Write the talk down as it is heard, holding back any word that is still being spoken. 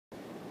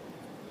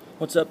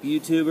What's up,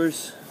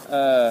 YouTubers?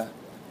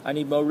 I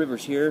Need Mo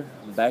Rivers here.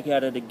 I'm back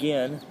at it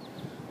again.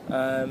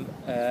 I'm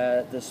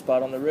at this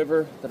spot on the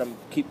river that I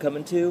keep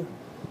coming to,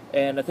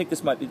 and I think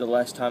this might be the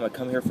last time I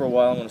come here for a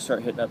while. I'm going to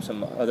start hitting up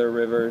some other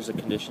rivers. The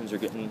conditions are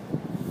getting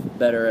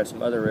better at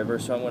some other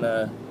rivers, so I'm going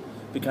to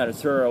be kind of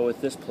thorough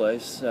with this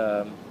place.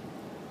 I'm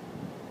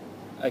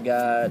going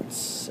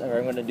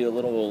to do a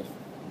little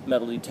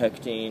metal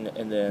detecting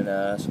and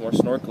then some more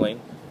snorkeling.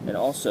 And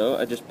also,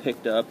 I just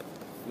picked up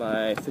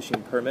my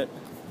fishing permit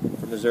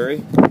from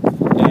Missouri,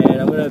 and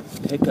I'm going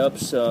to pick up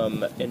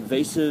some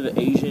invasive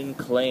Asian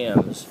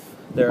clams.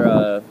 They're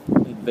an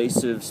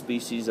invasive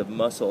species of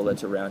mussel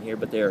that's around here,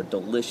 but they are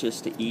delicious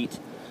to eat,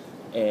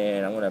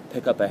 and I'm going to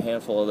pick up a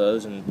handful of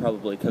those and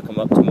probably cook them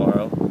up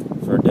tomorrow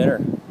for dinner.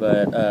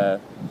 But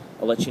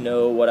I'll let you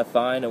know what I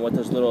find and what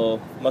those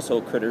little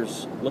mussel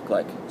critters look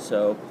like.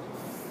 So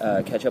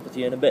catch up with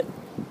you in a bit.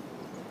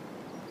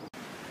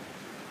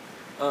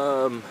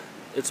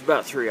 It's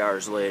about 3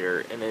 hours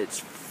later, and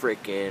it's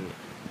freaking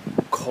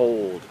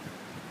cold.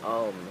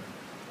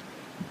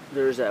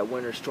 There's that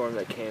winter storm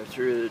that came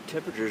through. The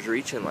temperature's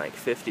reaching like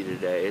 50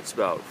 today. It's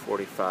about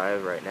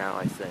 45 right now,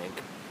 I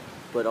think.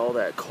 But all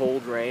that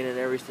cold rain and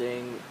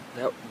everything,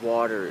 that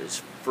water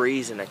is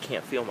freezing. I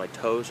can't feel my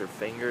toes or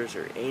fingers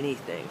or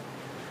anything.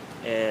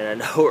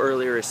 And I know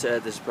earlier I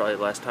said this is probably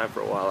the last time for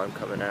a while I'm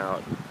coming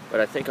out, but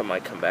I think I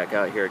might come back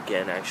out here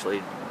again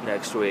actually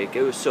next week.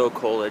 It was so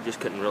cold I just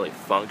couldn't really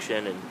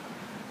function and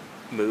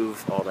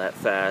move all that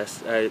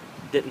fast. I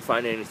didn't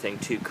find anything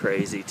too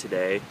crazy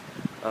today.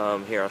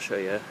 Here, I'll show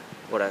you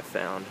what I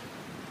found.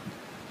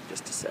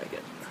 Just a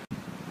second.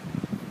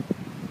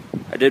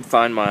 I did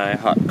find my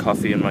hot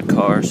coffee in my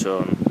car,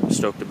 so I'm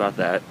stoked about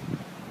that.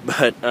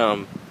 But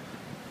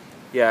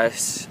yeah,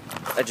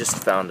 I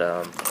just found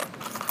a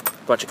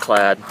bunch of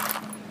clad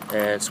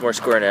and some more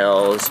square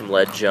nails, some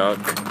lead junk.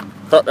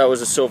 Thought that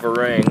was a silver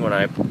ring when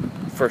I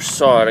first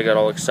saw it. I got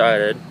all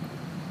excited,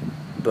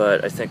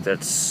 but I think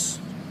that's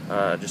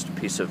just a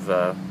piece of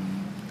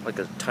like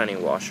a tiny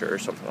washer or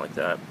something like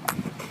that.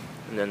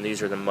 And then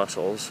these are the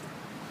mussels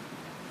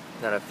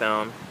that I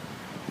found.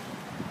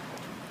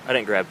 I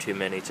didn't grab too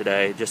many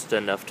today, just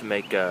enough to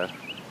make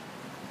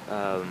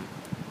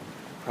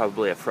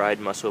probably a fried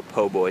mussel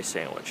po' boy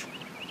sandwich.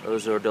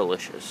 Those are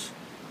delicious.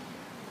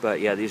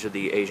 But yeah, these are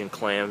the Asian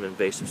clams,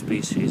 invasive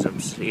species. I'm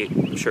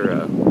sure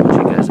a bunch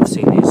of you guys have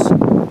seen these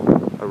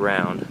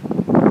around.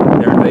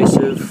 They're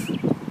invasive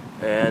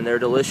and they're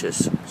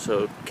delicious,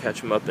 so catch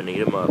them up and eat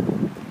them up.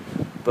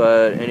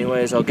 But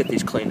anyways, I'll get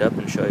these cleaned up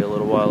and show you a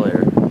little while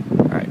later.